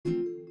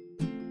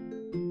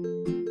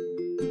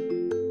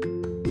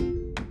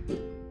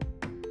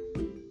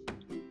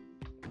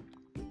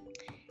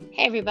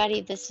Hey everybody,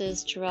 this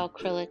is Jarrell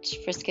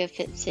Krilich, Frisco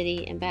Fit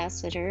City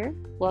Ambassador,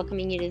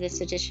 welcoming you to this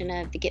edition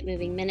of the Get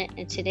Moving Minute.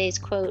 And today's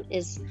quote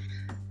is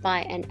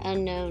by an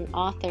unknown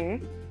author.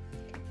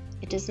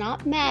 It does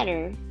not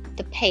matter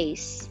the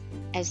pace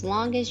as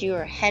long as you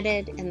are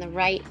headed in the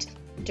right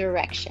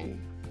direction.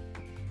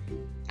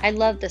 I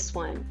love this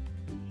one.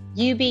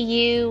 You be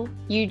you,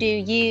 you do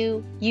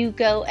you, you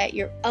go at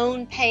your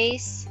own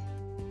pace.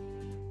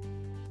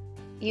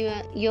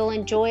 You'll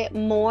enjoy it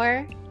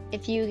more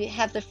if you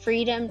have the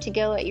freedom to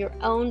go at your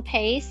own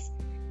pace.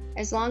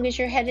 As long as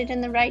you're headed in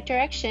the right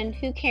direction,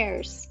 who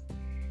cares?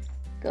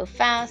 Go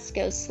fast,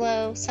 go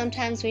slow.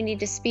 Sometimes we need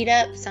to speed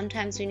up,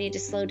 sometimes we need to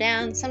slow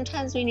down,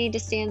 sometimes we need to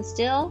stand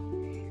still.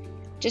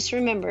 Just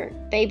remember,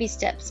 baby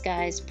steps,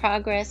 guys.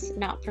 Progress,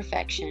 not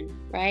perfection,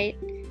 right?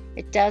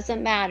 It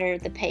doesn't matter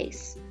the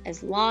pace,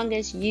 as long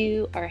as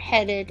you are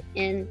headed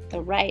in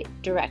the right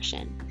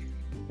direction.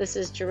 This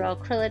is Jarrell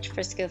Krilich,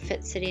 Frisco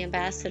Fit City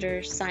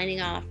Ambassador,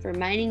 signing off,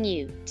 reminding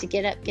you to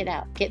get up, get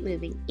out, get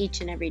moving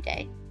each and every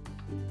day.